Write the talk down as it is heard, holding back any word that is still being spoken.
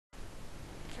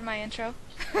for my intro.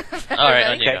 Alright,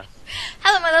 on you go.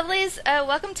 Hello, my lovelies.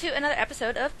 Welcome to another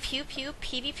episode of Pew Pew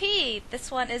PvP.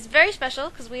 This one is very special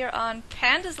because we are on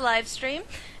Panda's live stream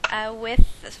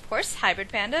with, of course, Hybrid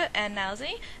Panda and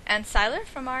Nowzy and Zeilla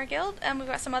from our guild. And we've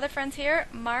got some other friends here.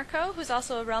 Marco, who's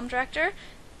also a realm director.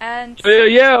 And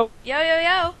Yo.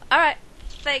 Alright,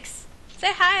 thanks.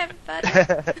 Say hi, everybody.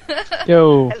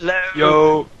 Yo. Hello.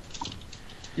 Yo.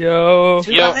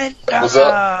 What's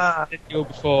up? Yo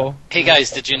before. Hey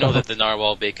guys, did you know that the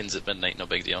narwhal bacon's at midnight? No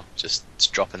big deal. Just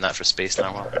dropping that for space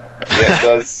narwhal. Yeah, it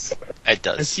does. It I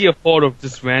does. see a photo of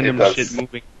this random It does. shit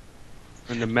moving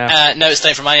on the map. Now it's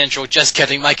time for my intro. Just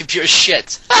kidding, my computer's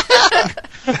shit.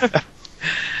 Can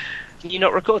you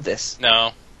not record this?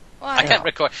 No. Why? I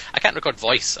can't record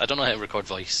voice. I don't know how to record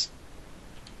voice.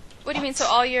 What do you mean? So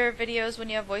all your videos, when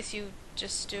you have voice, you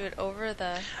just do it over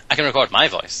the... I can record my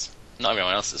voice, not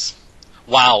everyone else's.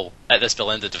 Wow, at this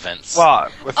Belinda defense.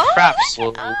 What? With Oh craps?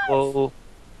 my God. Whoa.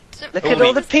 So- Look at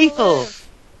all the people.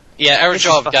 Yeah, our This is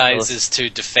job, fucking guys, awesome. is to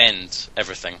defend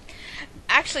everything.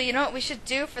 Actually, you know what we should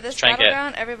do for this Try and get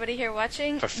battleground? Everybody here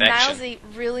watching, perfection. Nowzy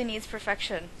really needs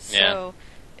perfection. So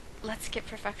let's get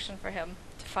perfection for him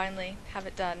to finally have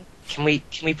it done. Can we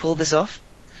pull this off?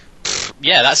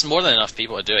 Yeah, that's more than enough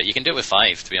people to do it. You can do it with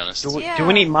 5, to be honest. Yeah. Do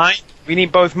we need mine? We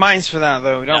need both mines for that,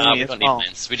 though, don't No, we? we as don't need well?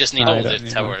 mines. We just need No, all we the don't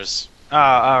need towers. Oh,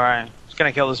 alright. Just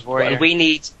gonna kill this warrior. And we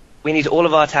need all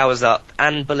of our towers up,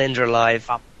 and Belinda alive,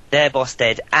 their boss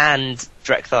dead, and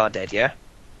Drekthar dead, yeah?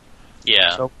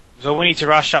 Yeah. So we need to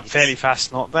rush up fairly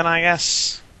fast, not then, I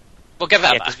guess? We'll give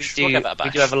it a Yeah, bash. because We'll give it a bash.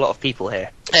 we do have a lot of people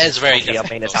here. It is very Probably our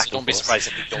main difficult, so attacking don't be force. surprised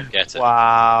if we don't get it.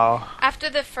 Wow.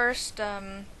 After the first,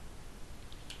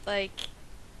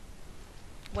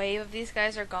 wave of these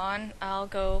guys are gone, I'll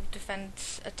go defend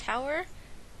a tower.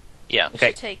 Yeah. We Okay.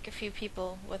 should take a few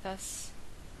people with us.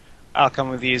 I'll come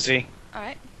with you, Z.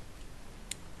 Alright.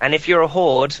 And if you're a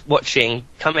horde watching,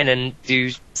 come in and do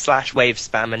 /wave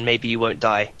spam, and maybe you won't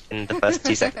die in the first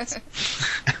 2 seconds.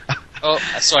 Oh,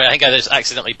 sorry, I think I just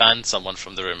accidentally banned someone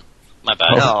from the room. My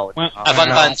bad. No. Well, I've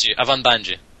unbanned you. I've unbanned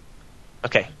you.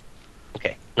 Okay,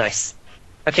 nice.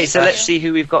 Okay, so let's see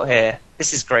who we've got here.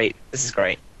 This is great.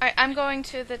 Alright, I'm going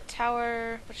to the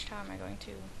tower... Which tower am I going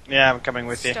to? Yeah, I'm coming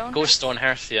with you. Stone? Go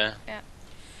Stonehearth, yeah. Yeah.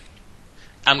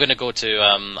 I'm gonna go to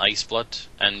Iceblood,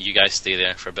 and you guys stay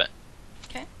there for a bit.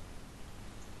 Okay.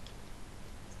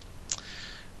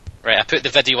 Right, I put the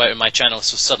video out on my channel,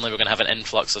 so suddenly we're gonna have an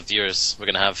influx of viewers. We're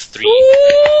gonna have 3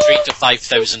 to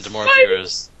 5,000 more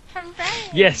viewers. Hooray!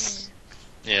 Yes.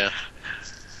 Yeah.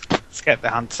 Let's get the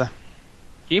hunter.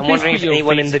 Can you I'm please wondering put if your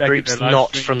anyone in face the back group's the live not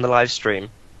stream? from the live stream.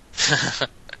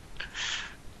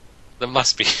 There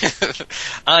must be.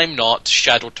 I'm not.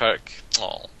 Shadow Turk.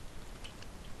 Oh.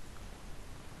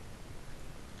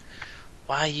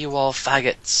 Why you all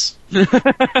faggots?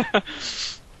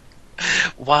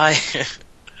 Why?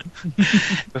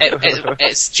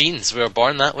 It's genes. We were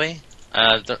born that way.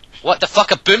 What the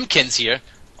fuck? A boomkin's here.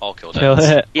 All killed Kill out.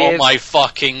 it. Oh my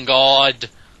fucking god!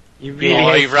 You Yeah.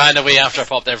 Oh, he ran away after I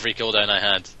popped every cooldown I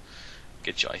had.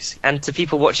 Good choice. And to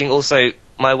people watching, also,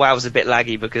 my WoW's a bit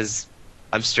laggy because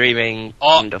I'm streaming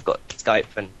and I've got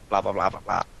Skype and blah blah blah blah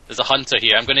blah. There's a hunter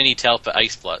here. I'm gonna need help at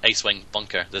Icewing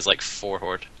Bunker. There's like 4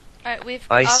 horde. Alright,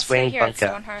 I'll Ice stay Wing here at Bunker.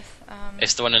 Stonehearth.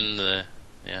 It's the one in the.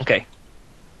 Yeah. Okay.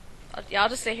 I'll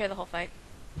just stay here the whole fight.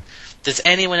 Does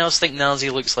anyone else think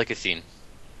Nowzy looks like Athene?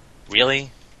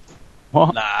 Really?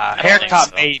 What? Nah, don't haircut think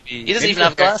so. maybe. He doesn't even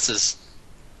have glasses.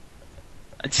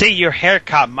 I'd say your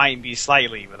haircut might be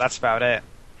slightly, but that's about it.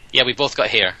 Yeah, we both got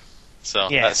hair. So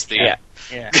Yeah. that's the Yeah.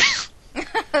 Yeah.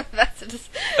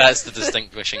 that's the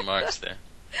distinguishing marks there.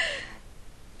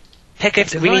 Pick it.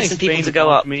 Can We someone need some people explain to go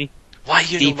up to me? Why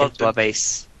you deep don't love into our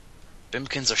base.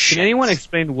 Bimkins are shit. Can anyone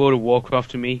explain World of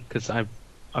Warcraft to me? Because I've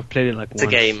played it like It's a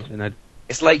once. game. And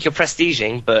It's like you're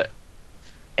prestiging, but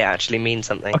it actually means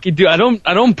something. okay, dude, I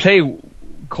don't play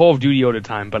Call of Duty all the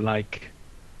time, but like.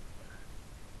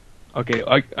 Okay,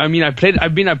 I mean I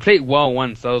played WoW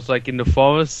once. I was like in the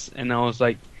forest and I was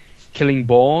like killing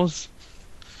balls,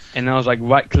 and I was like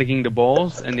right clicking the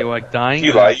balls and they were like dying.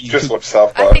 You just watch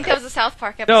South I Park. think that was a South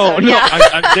Park No, episode. no, yeah.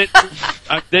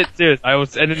 I'm dead serious.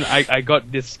 And then I got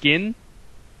this skin,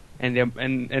 and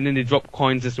then they dropped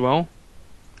coins as well.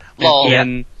 Lol.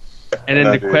 And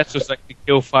then the quest was like to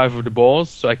kill 5 of the balls,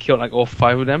 so I killed like all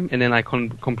 5 of them, and then I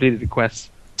completed the quest.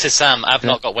 To Sam, I've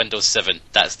not got Windows 7.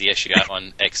 That's the issue. I'm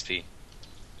on XP.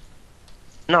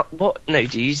 No, what? No,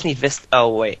 do you just need Vista? Oh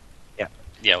wait.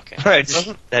 Yeah, okay.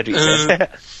 No, do you?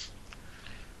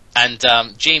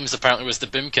 And James apparently was the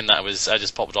boomkin that I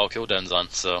just popped all cooldowns on.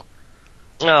 So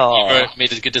Oh. You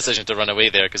made a good decision to run away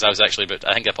there, because I was actually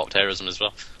I think I popped terrorism as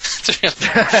well.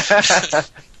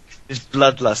 This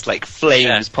bloodlust, like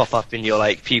flames, Yeah. pop up in your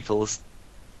like pupils.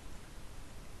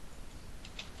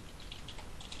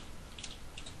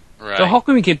 Right. So how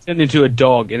come we can turn into a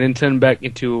dog and then turn back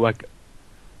into like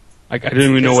I don't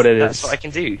even know what it That's is. what I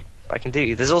can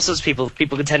do. There's all sorts of people.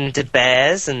 People can turn into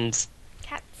bears, and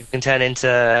Cats. you can turn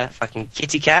into fucking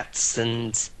kitty cats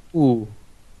and Ooh.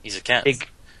 He's a cat. big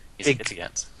He's a big- kitty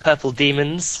cat. purple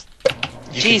demons.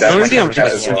 You Jesus. can definitely Already have a cat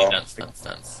as I'm well.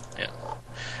 Dance. Yeah.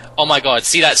 Oh my god,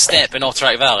 see that step in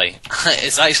Alterac Valley?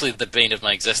 It's actually the bane of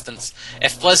my existence.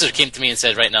 If Blizzard came to me and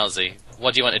said, right now, Z,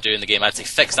 what do you want to do in the game? I'd say,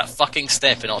 fix that fucking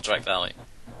step in Alterac Valley.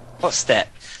 What step?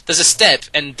 There's a step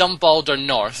in Dumbalder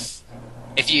North.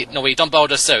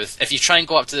 Dumbalder South. If you try and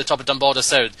go up to the top of Dumbalder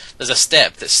South, there's a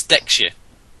step that sticks you.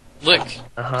 Look,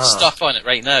 Uh-huh. stuck on it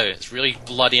right now. It's really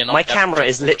bloody and My camera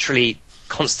is literally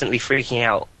constantly freaking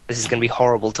out. This is going to be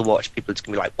horrible to watch. People are just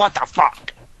going to be like, "What the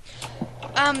fuck?"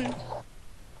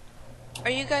 Are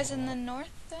you guys in the north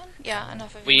then? Yeah,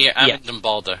 enough of We you. am Yeah. in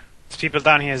Dumbalder. There's people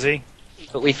down here, Z.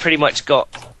 But we've pretty much got.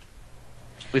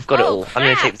 We've got it Oh, all. I'm going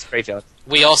to crap. take this graveyard.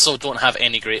 We also don't have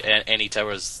any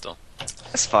towers still.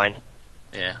 That's fine.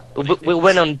 Yeah. We'll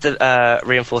win on the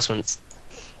reinforcements.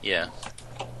 Yeah.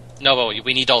 No, well,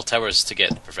 we need all towers to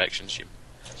get perfection achievement.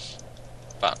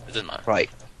 But it doesn't matter. Right.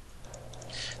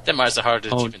 Doesn't matter, it's a hard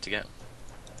achievement to get.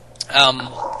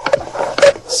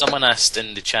 Someone asked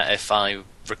in the chat if I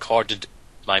recorded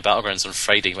my Battlegrounds on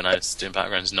Friday when I was doing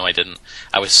Battlegrounds. No, I didn't.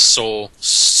 I was so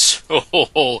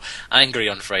angry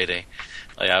on Friday.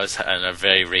 Like, I was in a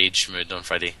very rage mood on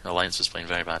Friday. Alliance was playing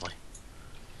very badly.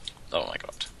 Oh my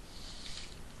god.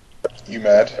 You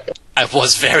mad? I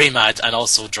was very mad and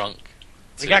also drunk.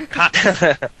 We got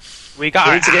we got We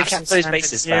our need to get asses those handed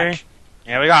bases here. back.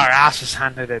 Yeah, we got our asses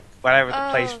handed at whatever the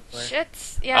place Oh, was.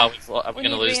 shit. Yeah. Are we going to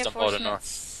need lose Dumbalder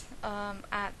North? reinforcements,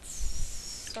 at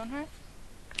Stonehearth?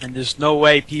 And there's no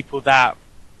way people that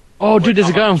Oh, dude, there's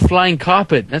a Wait, guy on flying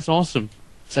carpet. That's awesome.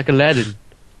 It's like Aladdin.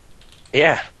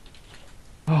 Yeah.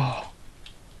 Oh.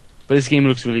 But this game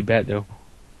looks really bad, though.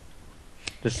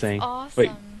 Just saying. Awesome.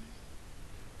 Wait.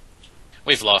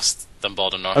 We've lost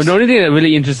Dumbalder North. Oh, the only thing that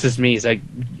really interests me is like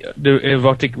the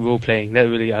erotic role playing. That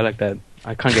really, I like that.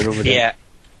 I can't get over that. Yeah.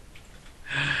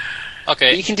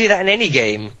 Okay. You can do that in any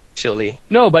game, surely.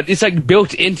 No, but it's like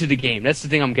built into the game. That's the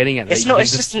thing I'm getting at. It's Like, not. you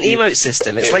It's can just an emote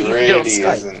system. It's like you can do it on really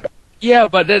Skype. isn't. Yeah,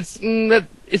 but that's that.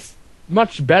 It's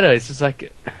much better. It's just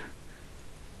like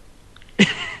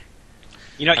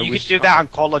you know I you wish can do that on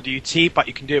Call of Duty, but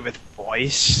you can do it with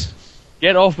voice.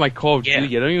 get off my Call of Yeah.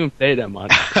 Duty. I don't even play that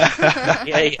much.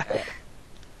 Yeah.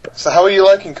 So how are you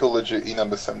liking Call of Duty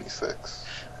number 76?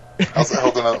 How's it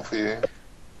holding up for you?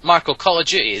 Marco, Call of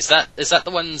Duty, is that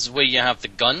the ones where you have the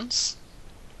guns?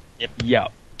 Yeah.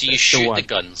 Do you That's the shoot the one.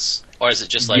 guns? Or is it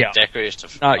just like Yeah.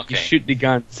 decorative? No, Okay. you shoot the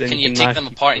guns. And Can you can take knife them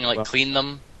apart and people like as well. clean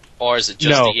them? Or is it just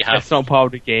No, that you have... that's not part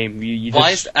of the game. You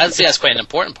Why just, is... I'd say that's quite an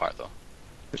important part though.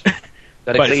 Gotta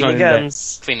But it's clean not the in there.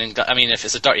 guns. Cleaning I mean, if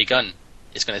it's a dirty gun,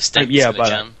 it's going to stink, Yeah, it's going but-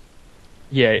 to jam.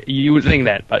 Yeah, you would think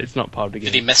that, but it's not part of the game.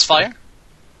 Did he misfire?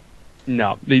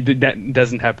 No, that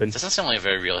doesn't happen. Doesn't sound like a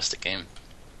very realistic game.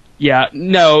 Yeah,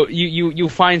 no, you'll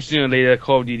find sooner or later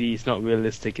Call of Duty is not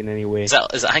realistic in any way. Is that,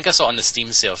 I think I saw it on the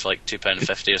Steam sale for like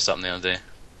 £2.50 or something the other day.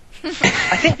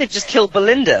 I think they've just killed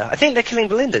Belinda. I think they're killing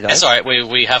Belinda, guys. It's alright, we're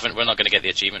not going to get the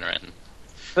achievement or anything.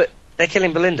 But they're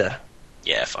killing Belinda.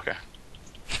 Yeah, fuck her.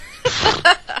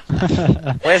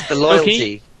 Where's the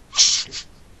loyalty?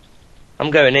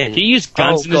 I'm going in. Can you use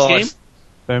guns Oh, in this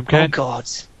God. game? Oh God.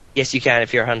 Yes, you can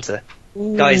if you're a hunter.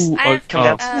 Guys, Ooh, I have, come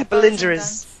down to where Belinda bows and is.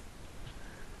 guns.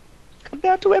 Come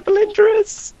down to where Belinda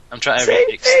is. I'm trying to Save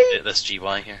remix me. this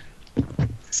GY here.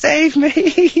 Save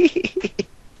me.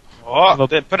 Oh,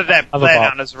 put a Have a player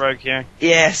bot. down as a rogue here.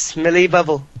 Yes, melee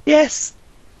bubble. Yes.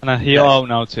 And I heal. Oh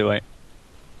no, too late.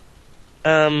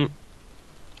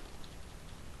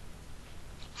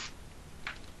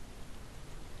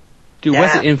 Dude,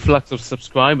 where's Yeah. the influx of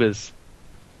subscribers?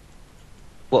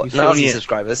 What? You showed me Nazi it.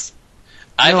 subscribers.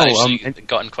 I've No, actually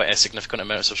gotten quite a significant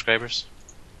amount of subscribers.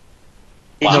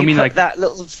 Did Well, I you mean, put like, that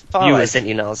little file I viewers. sent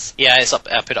you, Nels? Yeah, it's up.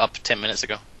 I put it up 10 minutes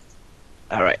ago.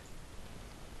 All right.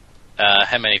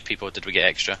 How many people did we get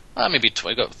extra? Maybe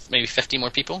we got maybe 50 more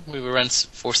people. We were around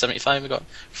 475. We got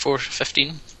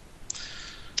 415.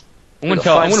 I'm gonna got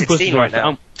tell. I'm gonna 516 post right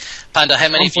now. Panda, how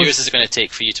many I'm viewers is it going to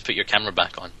take for you to put your camera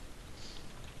back on?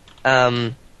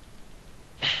 I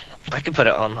can put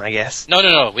it on, I guess.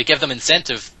 No. We give them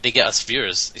incentive. They get us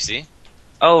viewers. You see?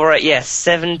 Oh right, yes,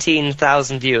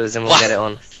 17,000 viewers, and we'll What? get it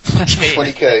on. Okay.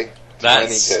 20k.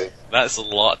 That's 20k. a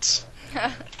lot.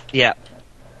 Yeah.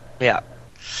 Yeah.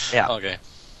 Yeah. Okay.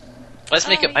 Let's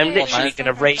make it. yeah, I'm yeah, literally yeah.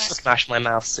 gonna rage smash my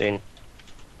mouse soon.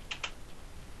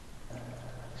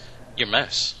 Your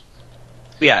mouse.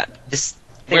 Yeah, this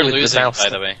thing We're with losing, the mouse. by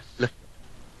the way.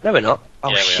 No, we're not. Oh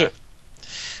Yeah, we shit. are.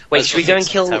 Wait, Let's should we go and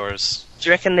some kill? towers? Do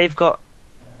you reckon they've got?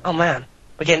 Oh man,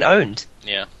 we're getting owned.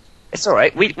 Yeah. It's all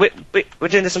right. We're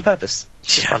doing this on purpose.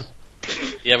 It's fun.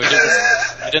 Yeah, we're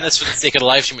doing this for the sake of the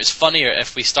live stream. It's funnier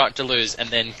if we start to lose and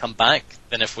then come back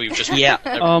than if we just. Yeah.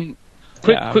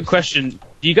 Quick question.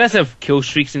 Do you guys have kill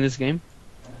streaks in this game?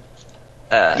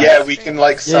 Yeah, we can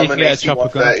like Yeah, you summon can get a chopper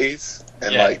gun. 8130s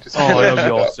and Yeah. like just. Oh, that'd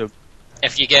be awesome.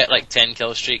 If you get like 10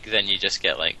 kill streak, then you just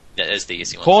get like that is the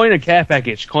easy one. Coin a care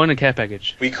package. Coin a care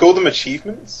package. We call them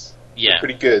achievements. Yeah, They're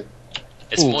pretty good.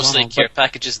 it's Ooh, mostly wow, care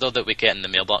packages though that we get in the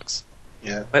mailbox.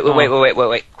 Yeah.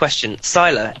 Wait. Question.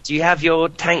 Zeilla, do you have your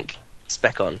tank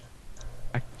spec on?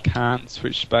 I can't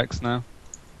switch specs now.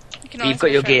 You can You've always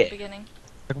got your switch right gear. at the beginning.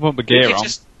 I can put my We gear could on.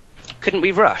 couldn't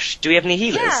we rush? Do we have any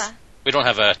healers? Yeah. We don't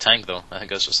have a tank though. I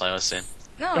think that's what Silas saying.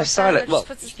 No, No, Tyler Silent. just Well,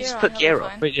 puts his just gear on. put he'll gear be on.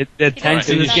 fine. Wait, there are He tanks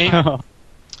doesn't in this do game? that.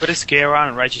 Put his gear on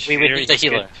and righteous We fury. would The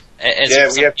healer. Is Yeah, there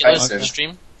we some have healers tanks in in. the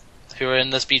stream who are in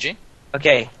this PG?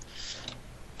 Okay.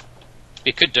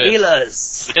 We could do it.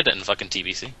 Healers. We did it in fucking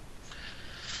TBC.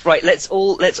 Right, let's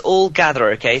all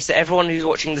gather, okay? So everyone who's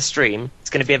watching the stream, it's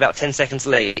going to be about 10 seconds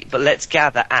late, but let's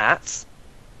gather at...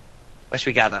 Where should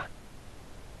we gather?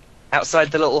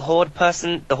 Outside the little horde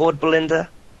person, the horde Belinda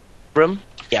room?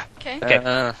 Yeah. Okay.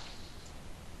 Okay.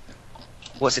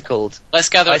 What's it called? Let's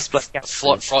gather Ice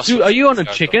Blood Frost. Dude, are you on a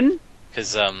chicken?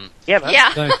 Because Yeah, man.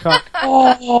 Yeah. No, can't.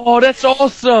 Oh, that's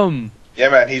awesome! Yeah,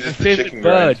 man, he's My just a favorite chicken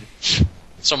bird. grind.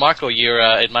 so Marco, you're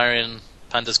admiring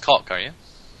Panda's cock, are you?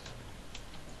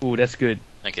 Ooh, that's good.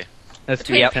 Thank you. That's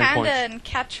Between good. 10 Panda points. and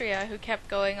Katria, who kept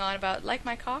going on about like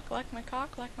my cock, like my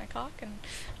cock, like my cock, and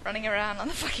running around on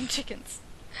the fucking chickens.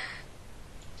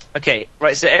 Okay,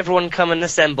 right, so everyone come and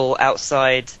assemble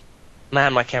outside...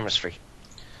 Man, my camera's free.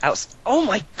 Oh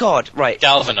my god, right.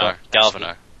 Galvanar.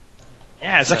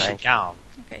 Yeah, it's actually calm.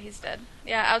 Okay, he's dead.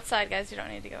 Yeah, outside, guys. You don't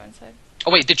need to go inside.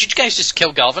 Oh wait, did you guys just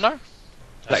kill Galvanar?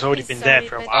 That's already He's been so dead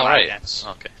for a dead. while. Alright. Yes.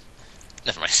 Okay.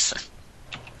 Never mind.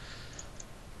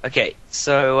 Okay,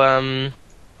 so,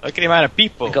 Look at the amount of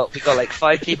people. we got like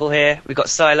 5 people here. We got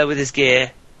Zeilla with his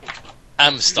gear.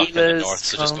 I'm stuck in the Healers north,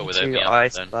 so just go come without to me. I'm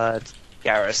Ice down. Blood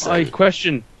Garrison. Alright,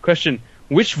 question.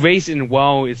 Which race in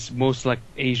WoW is most like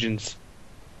Asians?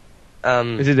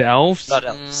 Is it the elves? Blood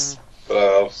Elves.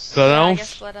 But, Blood Yeah, I elves?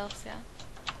 guess blood elves. Yeah.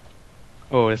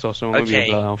 Oh, that's awesome. Maybe Okay.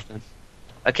 a blood elf then.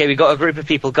 Okay, we got a group of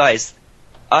people, guys.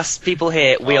 Us people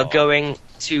here, we are Oh. going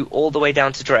to all the way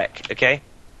down to Drek, okay?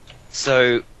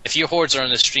 So, If your hordes are on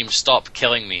the stream, stop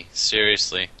killing me.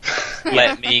 Seriously.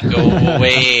 Let me go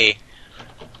away.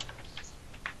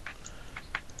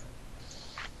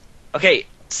 okay,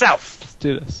 south. Let's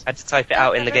do this. I had to type it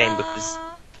out in the game because...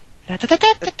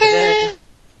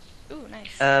 Ooh,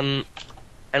 nice. and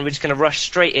we're just going to rush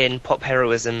straight in, pop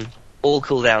heroism, all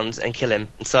cooldowns, and kill him.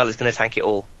 And Sila's going to tank it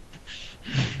all.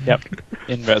 Yep.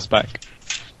 Inverse back.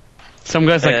 Some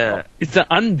guys like, Yeah. it's the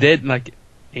undead like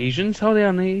Asians? How they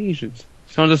are Asians?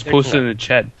 Someone just They're posted not. in the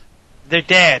chat. They're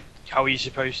dead. How are you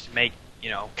supposed to make,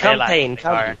 Campaign,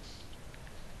 Zeilla?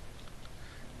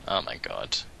 Oh my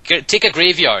god. Take a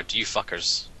graveyard, you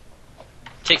fuckers.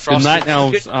 Take The Frost. night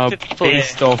elves good- are good people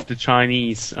based off the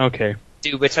Chinese. Okay.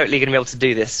 Dude, we're totally going to be able to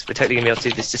do this. We're totally going to be able to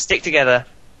do this. Just stick together.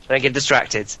 Don't get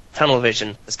distracted. Tunnel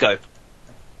vision. Let's go.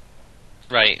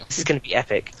 Right. This is going to be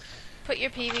epic. Put your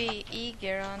PvE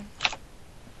gear on.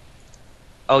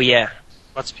 Oh, yeah.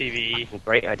 What's PvE?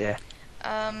 Great idea.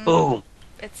 Boom.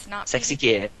 It's not Sexy PvP.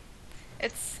 gear.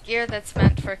 It's gear that's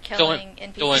meant for killing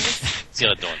Don't. NPCs.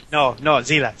 Zeilla, don't. No,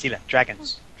 Zeilla.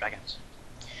 Dragons.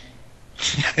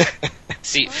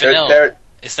 See, they're, Fennel,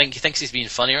 he thinks he's being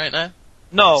funny right now?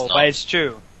 No, It's not. but it's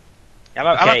true. I'm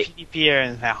a Okay. PvPer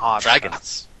in the hard.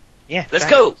 Dragons. Yeah. Let's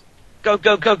dragons. go.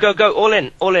 Go. All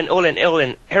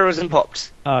in. Heroism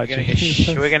popped. Oh,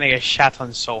 We're gonna get shat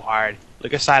on so hard.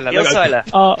 Look at Zeilla. Heal Look at Zeilla.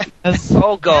 Oh, that's...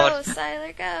 Oh, God. Go,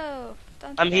 Siler, go.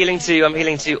 Don't I'm do healing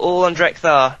that. too. All on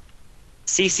Drekthar.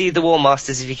 CC the War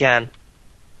Masters if you can.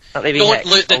 Can't they be Don't hexed?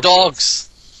 loot the Oh, dogs.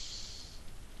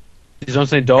 You don't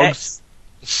say dogs?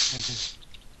 Hexed.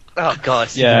 Oh, God.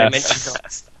 Yes. You mentioned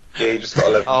dogs. yeah, he just got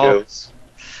 11 Oh. kills.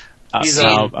 He's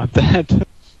I'm dead.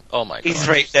 Oh my god. He's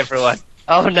raped everyone.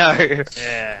 Oh, no.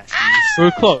 Yeah.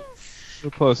 We're close. We're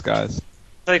close, guys.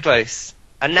 So close.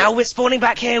 And now we're spawning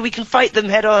back here. We can fight them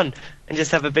head on and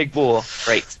just have a big war.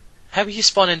 Great. How are you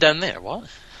spawning down there? What?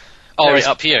 Oh, No, right it's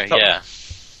up here. top- Yeah.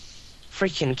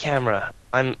 Freaking camera.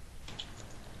 I'm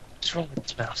What's wrong with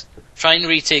this mouse? Try and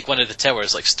retake one of the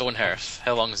towers, like Stonehearth.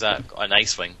 How long is that on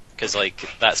Ice Wing? Because like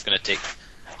that's going to take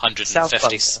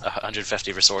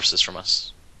 150 resources from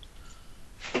us.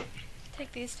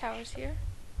 Take these towers here.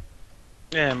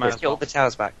 Yeah, might Let's as get all well. the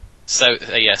towers back. South,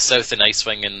 south in Ice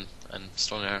Wing and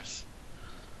Stonehearth.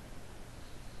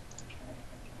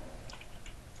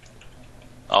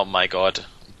 Oh my god.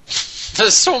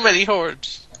 There's so many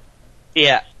hordes.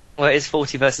 Yeah. Well, it is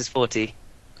 40 versus 40.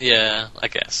 Yeah, I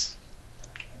guess.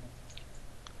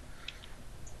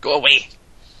 Go away.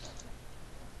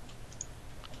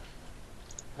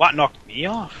 What knocked me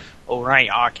off? Oh, right,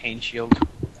 Arcane Shield.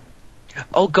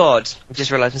 Oh god, I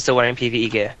just realised I'm still wearing PvE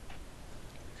gear.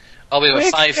 Oh, we have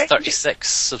Quick, 536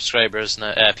 subscribers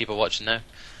now. People watching now.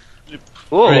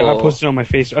 Whoa. Right, I posted it on my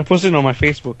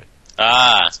Facebook.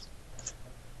 Ah,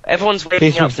 Everyone's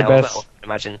waking up Facebook's the now as best. well, I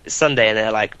imagine. It's Sunday and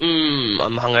they're like,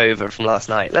 I'm hungover from last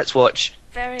night. Let's watch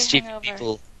Very stupid hungover.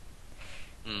 people.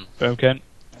 Brimken.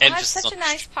 I had emphasis such a on-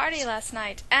 nice party last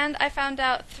night, and I found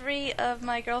out 3 of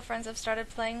my girlfriends have started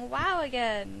playing WoW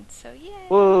again. So yay!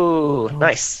 Whoa,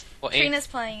 nice. What, age, Trina's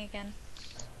playing again.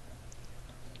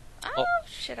 Oh, Oh.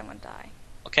 shit! I'm gonna die.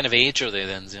 what kind of age are they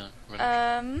then? Zia?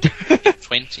 Around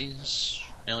 20s?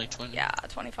 Early 20s? Yeah,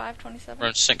 25, 27.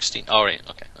 Around 16. Oh, right,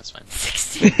 okay, that's fine.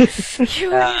 16.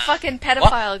 You and your fucking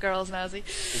pedophile girls, Nosy.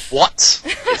 What?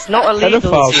 It's not illegal.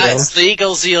 Pedophile, Zia. girl. It's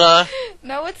legal, Zila.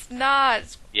 No, it's not.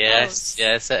 It's Yes, gross.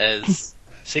 yes, it is.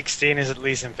 16 is at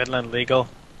least in Finland legal.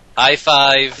 High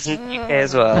five. It's in the UK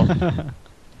as well.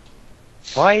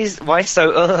 Why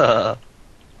so,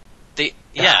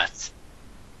 Yeah.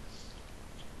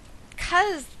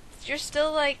 Cause you're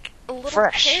still like a little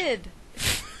Fresh. kid.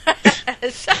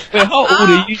 Wait, how old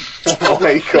are you? Oh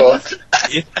my god.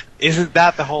 Isn't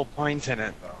that the whole point in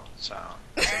it, though? So.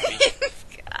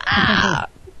 Ah.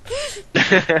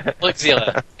 Look,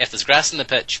 Zila, if there's grass in the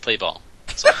pitch, play ball.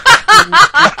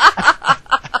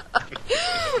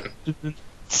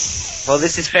 Well,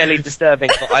 this is fairly disturbing,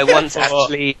 but I once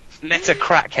actually met a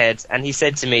crackhead, and he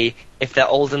said to me, if they're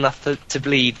old enough to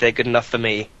bleed, they're good enough for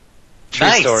me. True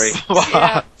Nice. story.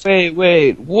 Yeah.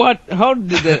 Wait, what? How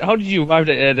did you arrive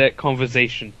at that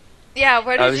conversation? Yeah,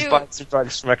 where I did was you? buying some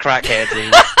drugs from a crackhead,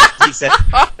 and he said,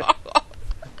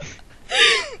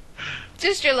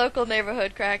 Just your local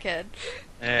neighborhood crackhead.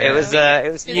 it was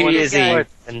Good New one, Year's guy. Eve,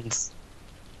 and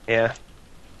yeah,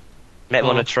 met him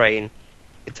on a train.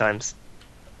 Good times.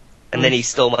 And then he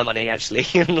stole my money, actually.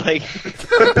 And like,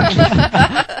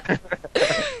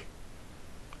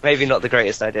 maybe not the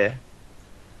greatest idea.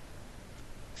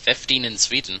 15 in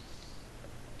Sweden.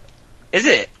 Is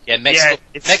it? Yeah, Mexico, Yeah,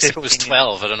 it's Mexico was 15.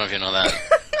 12, I don't know if you know that.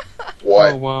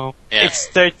 What? Oh wow. Yeah. It's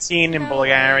 13 in No.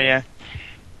 Bulgaria.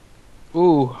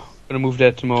 Ooh, gonna move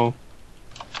there tomorrow.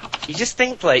 You just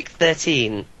think like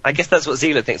 13. I guess that's what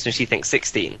Zeilla thinks when she thinks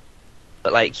 16.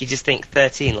 But like, you just think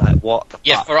 13. Like, what the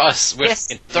Yeah, fuck? for us, we're Yes.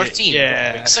 thinking 13.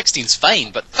 Yeah. 16's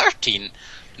fine, but 13?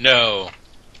 No.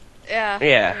 Yeah.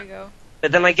 Yeah. There you go.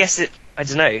 But then I guess I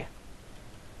don't know. Does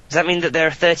that mean that there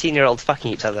are 13-year-olds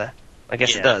fucking each other? I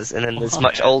guess Yeah. it does. And then there's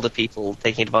much older people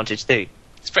taking advantage too.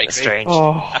 It's pretty That's great. strange.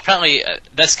 Oh, Apparently,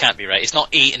 this can't be right. It's not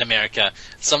 8 in America.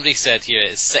 Somebody said here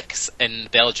it's 6 in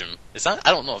Belgium. Is that?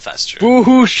 I don't know if that's true.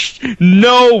 boosh!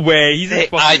 No way. He's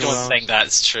just I I fucking don't around. think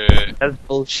that's true. That's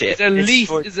bullshit. It's at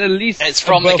least. It's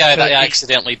from the above guy that 30. I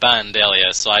accidentally banned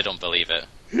earlier, so I don't believe it.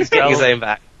 He's getting his own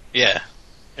back. Yeah.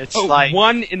 It's Oh, like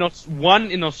one in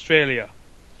Australia.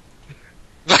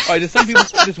 Alright,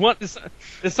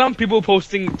 there's some people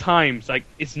posting times like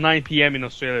it's 9 p.m. in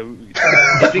Australia.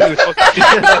 I think we're talking-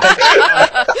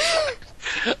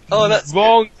 Oh, that's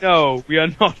wrong. No, we are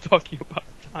not talking about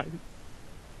time.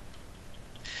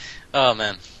 Oh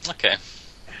man. Okay.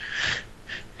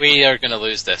 We are gonna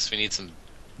lose this. We need some.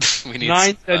 We need.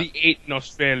 9:38 in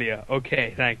Australia.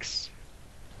 Okay, thanks.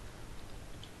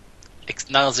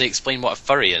 Nilesy, explain what a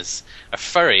furry is. A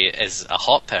furry is a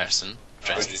hot person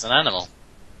dressed as an animal.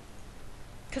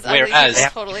 Because Whereas-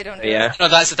 people totally don't do Yeah. No,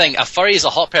 that's the thing. A furry is a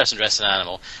hot person dressed as an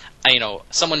animal. And,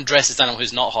 someone dressed as an animal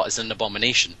who's not hot is an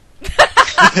abomination.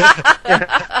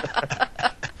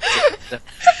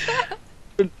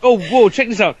 Oh, whoa! Check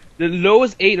this out. The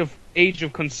lowest age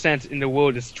of consent in the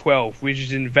world is 12, which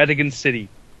is in Vatican City.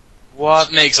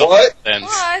 What makes What? sense?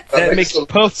 What? That makes some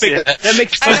perfect. sense. That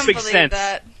makes I don't perfect believe sense.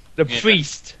 that. The Yeah.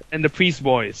 priest and the priest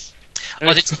boys.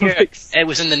 That Oh, makes did you hear? perfect sense. It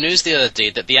was in the news the other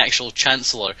day that the actual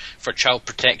Chancellor for Child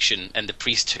Protection in the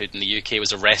priesthood in the UK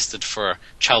was arrested for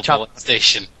child Child-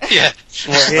 molestation. Yeah,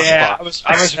 yeah, I was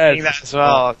reading that as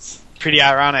well. It's pretty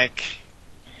ironic.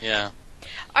 yeah.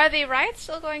 Are the riots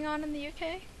still going on in the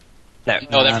UK? No.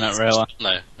 No, No, not really.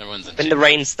 No, everyone's in When jail. the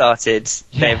rain started,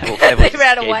 They everyone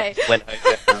ran away. Went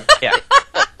over. Yeah.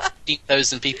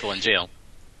 15,000 people in jail.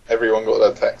 Everyone got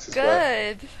their taxes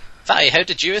back. Good. Fatty, how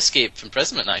did you escape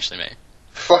imprisonment, actually, mate?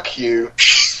 Fuck you.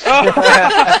 Oh.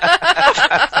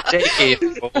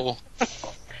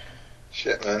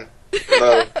 Shit, man.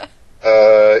 No.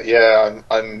 Yeah,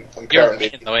 I'm You're in currently.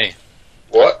 Brighton, the way.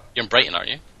 What? You're in Brighton, aren't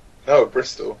you? No,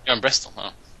 Bristol. You're in Bristol,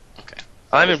 huh? Okay.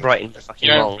 I'm in Brighton. Fucking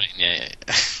You're in wrong. Brighton, yeah.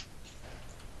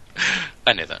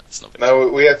 I knew that. It's not big. No,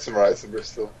 we had some riots in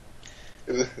Bristol.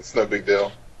 It's no big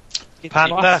deal.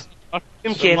 Panda.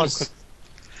 Pumpkins.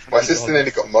 My sister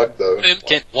nearly got mugged though.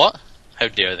 What? How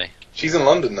dare they? She's in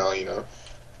London now, you know.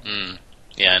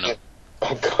 Yeah, I know.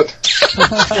 Oh god.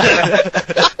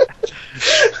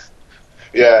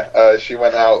 Yeah, she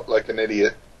went out like an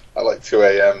idiot at like 2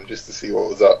 a.m. just to see what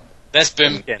was up. This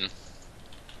boomkin.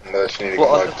 And she nearly What,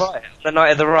 got on the mugged. riot? The night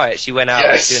of the riot, she went out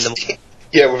Yes. like 2 in the morning.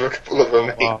 Yeah, with a couple of her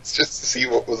mates wow. just to see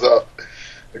what was up.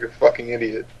 Like a fucking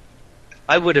idiot.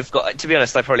 I would have got. To be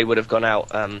honest, I probably would have gone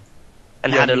out and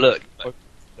had a look.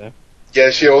 Yeah,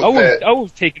 she always I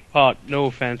would take part. No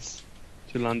offense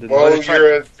to London. Well, I'd try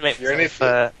you're to make an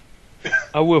myself, idiot.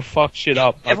 I will fuck shit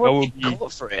up. Like, I everyone will would be be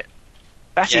caught for it.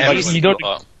 That's Yeah, like, everyone you don't-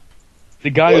 got- the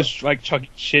guy What? who's like chucking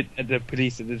shit at the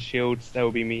police at the shields. That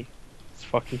would be me. Just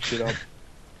fucking shit up.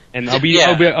 And I'll Yeah.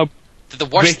 I'll the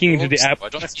worst breaking into the rogues, app- though. I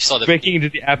don't know if you saw the breaking into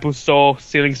the Apple Store,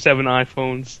 stealing 7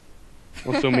 iPhones.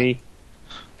 Also me.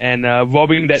 And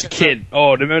robbing that kid.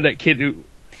 Oh, remember that kid who?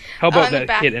 How in about the that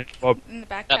back. kid? And rob In the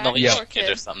backpack. that Poor Malaysian kid. kid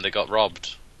or something that got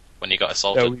robbed when he got that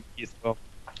assaulted. would be as well.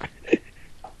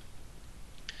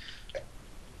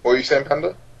 What were you saying,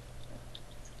 Panda?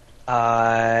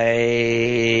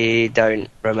 I don't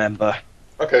remember.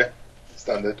 Okay,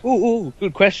 standard. Ooh,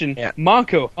 good question. Yeah.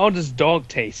 Marco, how does dog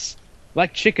taste?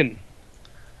 Like chicken.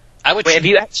 I would. Wait, have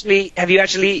you actually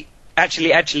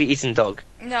eaten dog?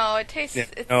 No, it tastes. Yeah.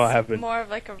 It's No, I haven't. more of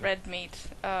like a red meat.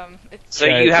 It's So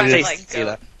Yeah, you it have is. tasted like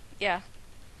Zeilla. goat. Yeah,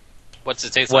 What's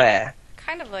it taste like? Where?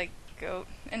 kind of like goat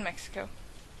in Mexico.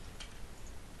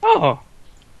 Oh,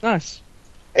 nice.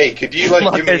 Hey, could you like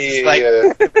give Marcus me is like-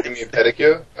 give me a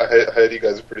pedicure? I heard you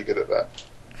guys are pretty good at that.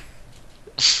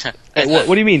 Hey, what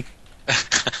do you mean?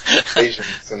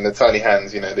 Asians and their tiny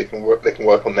hands, you know, they can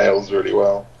work on nails really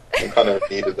well. I kind of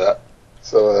needed that.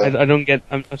 So I don't get.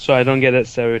 I'm sorry, I don't get that I was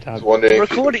stereotype. wondering. I'm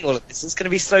if you- recording all of this. It's going to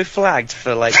be so flagged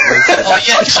for like. Oh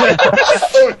yeah,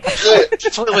 Oh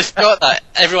shit! totally forgot that.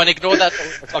 Everyone ignore that.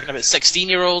 We're talking about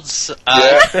 16-year-olds.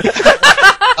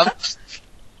 Yeah.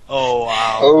 Oh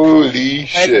wow. Holy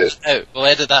shit! We'll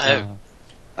edit that out.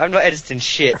 I'm not editing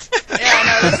shit.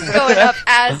 Yeah, no, this is going up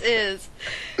as is.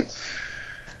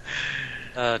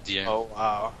 Oh dear. Oh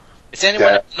wow. Is anyone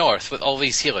Yeah. up north with all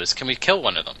these healers? Can we kill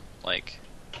one of them? Like,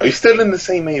 Are you still in the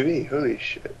same AV? Holy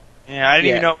shit! Yeah, I didn't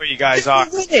even Yeah. know where you guys are.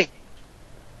 Winning.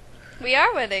 We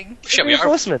are winning. shit, we are.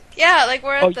 Reinforcement. Yeah, like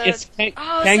we're at Oh the. yes,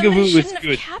 Oh, kangaroo somebody is shouldn't have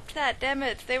good. capped that. Damn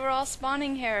it! They were all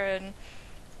spawning here, and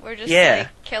we're just Yeah.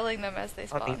 like killing them as they I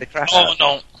spawn. think the crash. Oh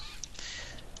no.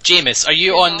 Jameis, are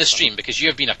you He's on the awesome. stream? Because you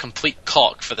have been a complete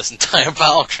cock for this entire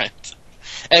battleground. Is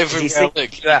he Everywhere I singling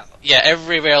look, you out? yeah,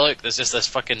 everywhere I look, there's just this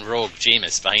fucking rogue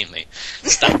Jameis behind me.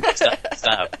 Stab, stab,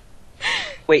 stab.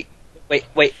 Wait. Are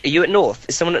you at North?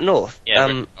 Is someone at North? Yeah,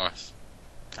 we're north.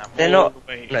 They're not.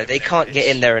 No, they can't get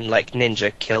in there and like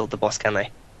ninja kill the boss, can they?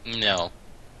 No.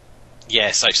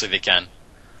 Yes, actually they can.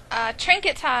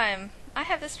 Trinket time. I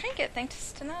have this trinket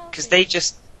thanks to now. Because they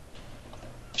just.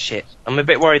 Shit. I'm a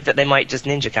bit worried that they might just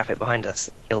ninja cap it behind us.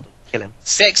 Kill him.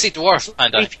 Sexy dwarf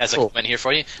Panda has a Cool. comment here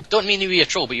for you. Don't mean to be a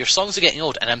troll, but your songs are getting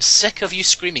old, and I'm sick of you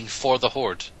screaming for the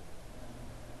horde.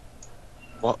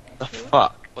 What the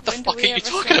fuck? What the When do fuck we are you ever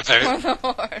talking search about? for the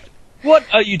Horde? What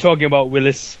are you talking about,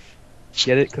 Willis?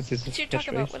 Get it? Because it's What you a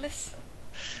talking about, catchphrase. Willis?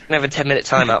 I'm gonna have a 10-minute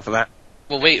timeout for that.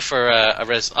 We'll wait for a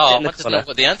res. Oh, I in the wanted to know corner.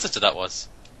 what the answer to that was.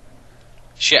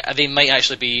 Shit, they might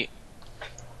actually be.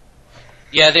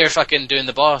 Yeah, they're fucking doing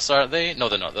the boss, aren't they? No,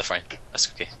 they're not. They're fine. That's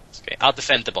okay. That's okay. I'll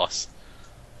defend the boss.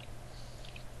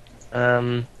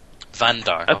 Um,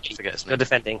 Vandar. Okay, I forget his you're name.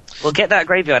 defending. We'll get that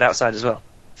graveyard outside as well.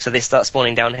 So they start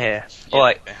spawning down here. Yeah.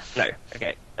 Alright. No.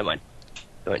 Okay. Never mind.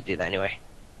 I won't do that anyway.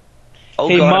 Oh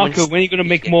Hey god, Marco, when are you gonna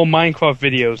make more Minecraft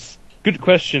videos? Good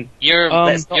question. Your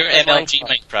Let's not your play MLG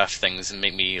Minecraft. Minecraft things and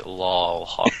make me lol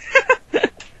hot.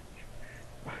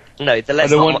 No, the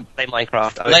Let's I don't Not want- Play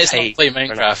Minecraft. I would Let's pay not play for an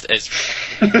Minecraft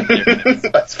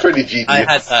is. That's pretty genius. I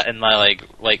had that in my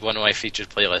like one of my featured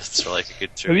playlists for like a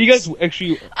good 2 Have you weeks. guys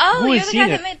actually? Oh, who you're has the seen guy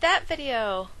it? that made that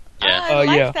video. Yeah. I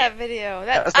like yeah. that video.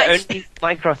 That was the only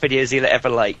Minecraft video Zeilla ever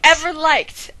liked. Ever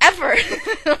liked. Ever.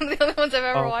 One of the only ones I've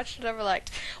ever Oh. watched and ever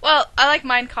liked. Well, I like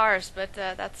Mine Cars, but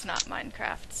that's not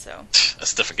Minecraft, so.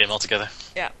 That's a different game altogether.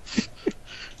 Yeah.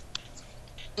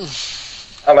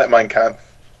 I like Minecraft.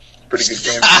 Pretty good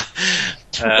game.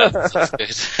 That's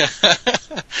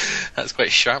good. That's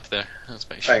quite sharp there. That's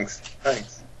quite sharp.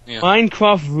 Thanks. Yeah.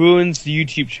 Minecraft ruins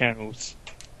YouTube channels.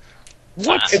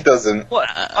 What? It doesn't. What?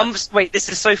 Wait, this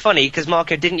is so funny because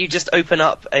Marco, didn't you just open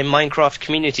up a Minecraft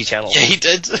community channel? Yeah, he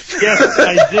did. Yes,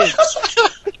 I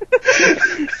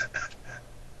did.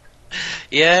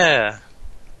 Yeah.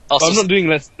 Also, I'm not doing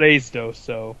Let's Plays though,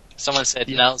 so. someone said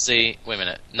Yeah. Nalzi. Wait a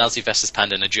minute. Nalzi versus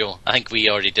Panda in a duel. I think we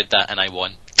already did that, and I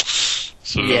won.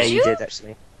 So, Yeah, Did you you? did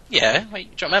actually. Yeah.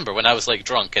 Wait, do you remember when I was like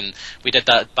drunk and we did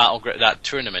that that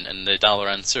tournament in the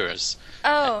Dalaran sewers?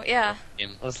 Oh, yeah. It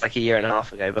was like a year and a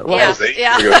half ago, but Yeah. Was it?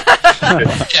 Yeah.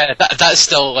 Yeah, that's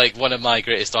still like one of my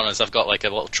greatest honors. I've got like a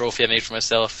little trophy I made for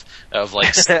myself out of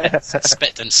like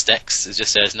spit and sticks. It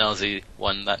just says Nalzi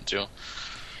won that duel.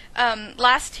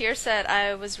 Last tier set,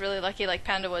 I was really lucky, like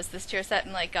Panda was this tier set,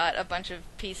 and like got a bunch of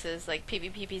pieces, like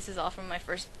PvP pieces, all from my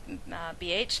first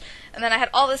BH. And then I had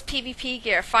all this PvP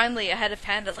gear finally ahead of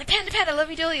Panda. I was like, Panda, let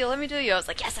me duel you. I was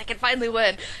like, yes, I can finally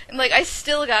win. And like, I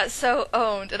still got so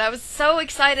owned, and I was so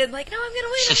excited, like, no, I'm gonna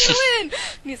win.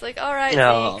 And he's like, alright,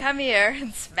 No. Z, come here,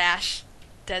 and smash.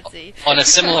 Dead Z. On a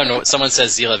similar note, someone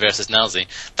says Zeilla versus Nalzi.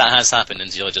 That has happened,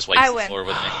 and Zeilla just wipes I the win. floor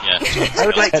with me. Yeah. I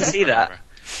would like to see that.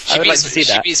 She I would like beats to see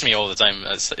She that. beats me all the time.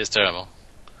 It's terrible.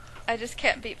 I just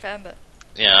can't beat Panda.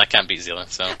 Yeah, I can't beat Zeilla,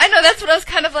 so. I know, that's what I was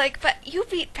kind of like, but you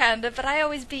beat Panda, but I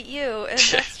always beat you, and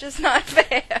that's just not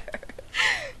fair.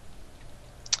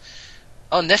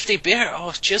 Oh, Nifty Bear.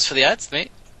 Oh, cheers for the ads,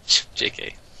 mate.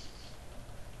 JK.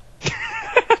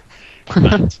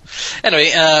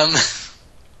 Anyway,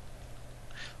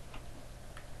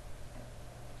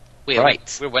 wait,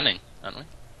 Right. we're winning, aren't we?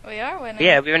 We are winning.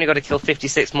 Yeah, we've only got to kill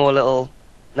 56 more little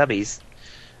nubbies.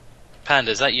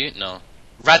 Panda, is that you? No.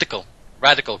 Radical,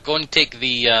 go and take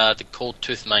the Cold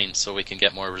Tooth mine so we can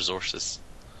get more resources.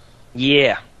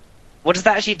 Yeah. What does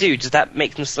that actually do? Does that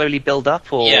make them slowly build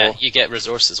up, or...? Yeah, you get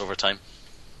resources over time.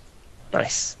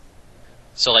 Nice.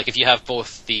 So, like, if you have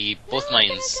both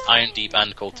mines, Iron Deep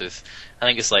and Cold Tooth, I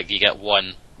think it's like you get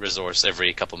one resource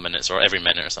every couple minutes or every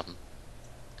minute or something.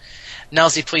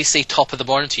 Nalzi, please say top of the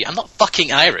morning to you. I'm not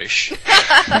fucking Irish.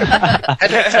 How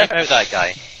do you type out that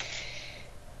guy?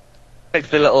 Click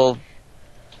the little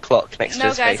clock next to No,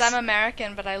 his guys, face. I'm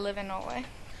American, but I live in Norway.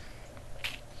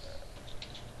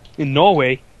 In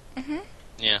Norway?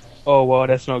 Yeah. Oh, well,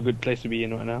 that's not a good place to be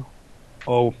in right now.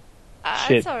 Oh,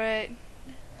 shit. It's alright.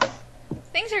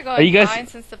 Things are Are going you guys- fine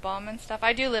since the bomb and stuff.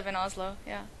 I do live in Oslo,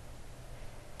 yeah.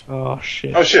 Oh,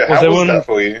 shit. Oh shit, how was everyone- that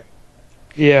for you?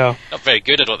 Yeah. Not very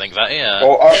good, I don't think, that, yeah.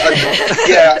 Well,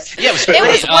 yeah. Yeah, it was It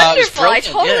great. was wonderful. I brilliant,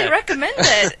 totally yeah. recommend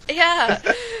it. Yeah.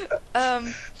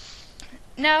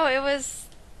 No, it was.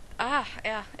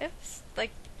 Yeah. It was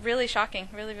like really shocking,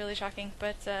 really shocking.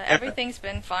 But everything's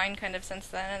been fine kind of since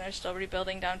then, and they're still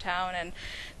rebuilding downtown. And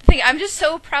the thing, I'm just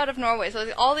so proud of Norway. So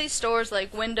like, all these stores,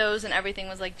 like windows and everything,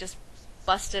 was like just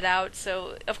busted out.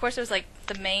 So of course it was like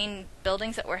the main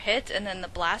buildings that were hit, and then the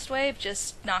blast wave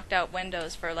just knocked out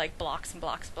windows for like blocks and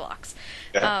blocks.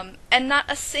 Yeah. And not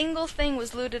a single thing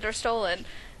was looted or stolen.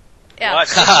 Yeah,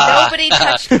 What? nobody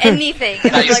touched anything.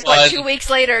 And then, Nice like, what, one. 2 weeks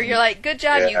later, you're like, good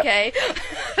job, Yeah. UK.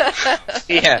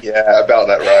 Yeah. Yeah, about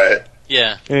that right.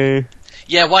 Yeah. Eh.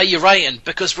 Yeah, why are you writing?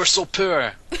 Because we're so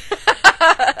poor.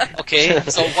 Okay,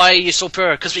 so why are you so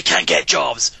poor? Because we can't get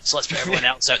jobs, so let's put everyone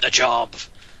else out the job.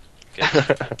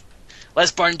 Okay.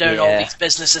 Let's burn down all Yeah. these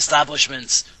business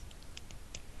establishments.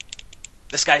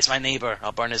 This guy's my neighbour.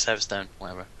 I'll burn his house down.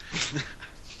 Whatever.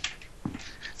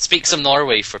 Speak some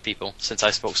Norway for people, since I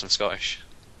spoke some Scottish.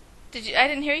 I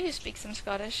didn't hear you speak some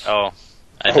Scottish. Oh,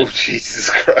 I Oh did. Jesus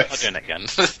I'm Christ. doing it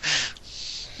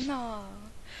again. No.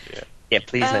 Yeah,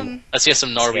 please then. Let's hear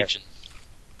some Norwegian.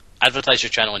 Advertise your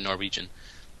channel in Norwegian.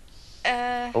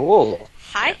 Oh.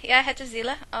 Hei, jeg heter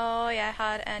Zeilla, og jeg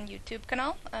har en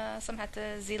YouTube-kanal som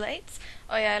heter Zeilla8.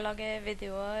 Og jeg lager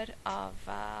videoer av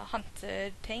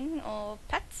hunter-ting og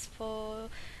pets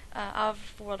av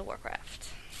World of Warcraft.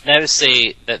 Now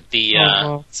say that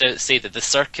Oh. say that the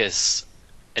circus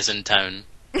is in town.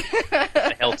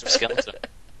 The Helter Skelter.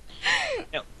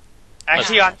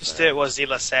 Actually, I understood what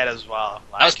Zeilla said as well.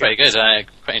 That was pretty good. I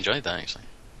quite enjoyed that actually.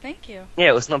 Thank you. Yeah,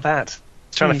 it was not bad.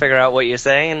 Trying to figure out what you're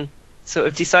saying and sort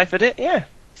of deciphered it, yeah.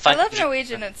 I love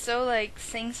Norwegian. It's so like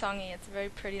sing-songy. It's a very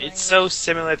pretty language. It's so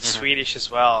similar to Swedish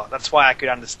as well. That's why I could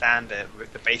understand it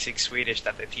with the basic Swedish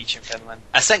that they teach in Finland.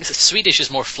 I think Swedish is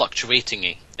more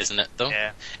fluctuating-y, isn't it, though?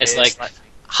 Yeah. It's like,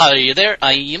 hi there,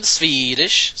 I am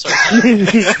Swedish. Sorry.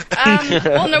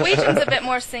 Well, Norwegian's a bit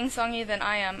more sing-songy than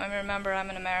I am. I remember I'm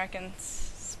an American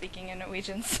speaking in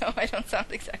Norwegian, so I don't sound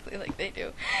exactly like they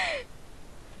do.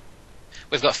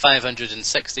 We've got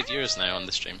 560 viewers now on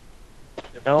the stream.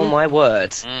 Oh my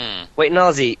word. Wait,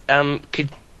 Nazi,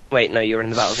 wait, no, you're in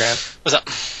the battleground. What's up?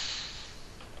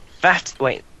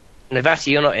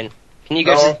 Vati, you're not in. Can you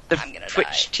go to the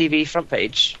Twitch TV front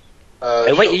page?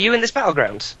 Wait, are you in this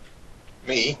battleground?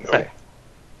 Me?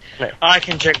 No. I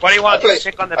can check. What do you want to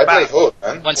check on the I back? play Hood,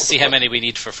 man. Want to see how many we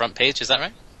need for front page, is that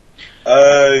right?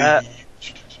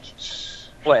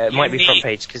 Wait, it might be front need-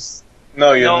 page, because...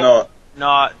 No, you're not.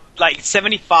 No, like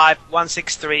 75,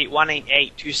 163,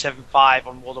 188, 275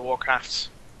 on World of Warcraft.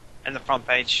 In the front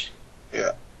page.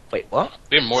 Yeah. Wait, what?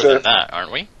 We're more than that,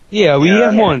 aren't we? Yeah, we Yeah.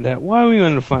 have more than that. Why are we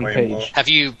on the front Way page? more. Have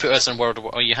you put us on World of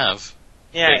War? Oh, you have?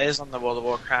 Yeah, Wait. it is on the World of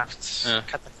Warcraft Yeah.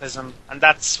 Cataclysm, and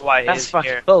that's why it That's is fucking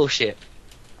here. bullshit.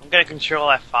 I'm gonna control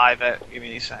F5 it. Give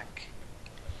me a sec.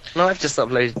 No, I've just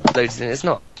loaded it in. It's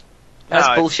not. That's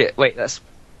No, bullshit. Wait, that's...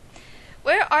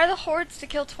 Where are the hordes to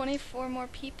kill 24 more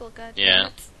people? God damn Yeah.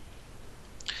 it.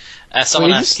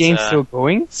 Someone Wait, is asked... this game still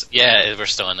going? Yeah, we're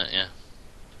still in it, yeah.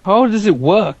 How does it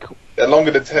work? They're longer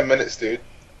than 10 minutes, dude.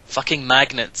 Fucking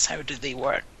magnets, how do they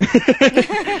work?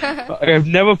 I've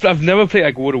never played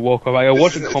like World of Warcraft. I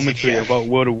watched a isn't a commentary TPM. about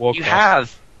World of Warcraft. You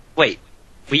have! Wait,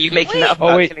 were you making that up? Oh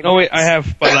about wait, killing no wait, I monsters?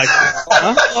 have, but like,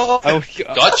 huh?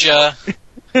 Gotcha!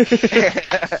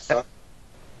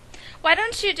 Why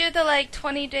don't you do the like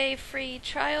 20-day free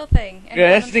trial thing? And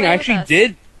Yeah, come that's the and thing. play I with actually us?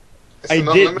 did. It's I an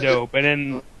did unlimited- though, but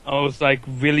then I was like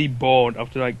really bored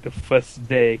after like the first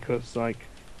day because like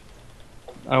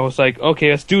I was like,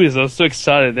 okay, let's do this. I was so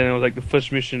excited. Then it was like the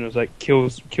first mission was like kill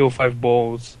 5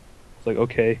 balls. It's like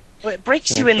okay, Well, it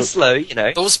breaks you in slow, you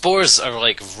know. Those boars are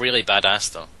like really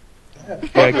badass though.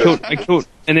 yeah, I killed,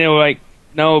 and they were like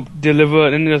now deliver.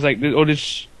 And then there's like all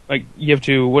this like you have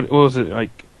to what was it like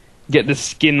get the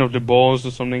skin of the balls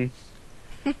or something.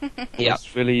 Yeah,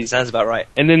 It's really sounds about right.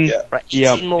 and then Yeah. Right,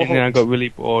 yeah, 18 more and then I hordes. got really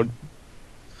bored.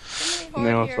 So And then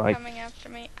many I horde was here like- coming after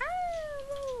me.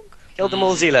 Rogue. Kill them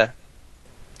all, Zeilla.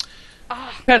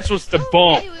 Pets was the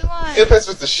bomb. Okay, we won. Neopets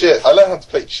was the shit. I learned how to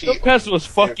play cheat. Pets was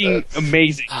fucking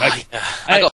amazing. Like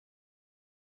I got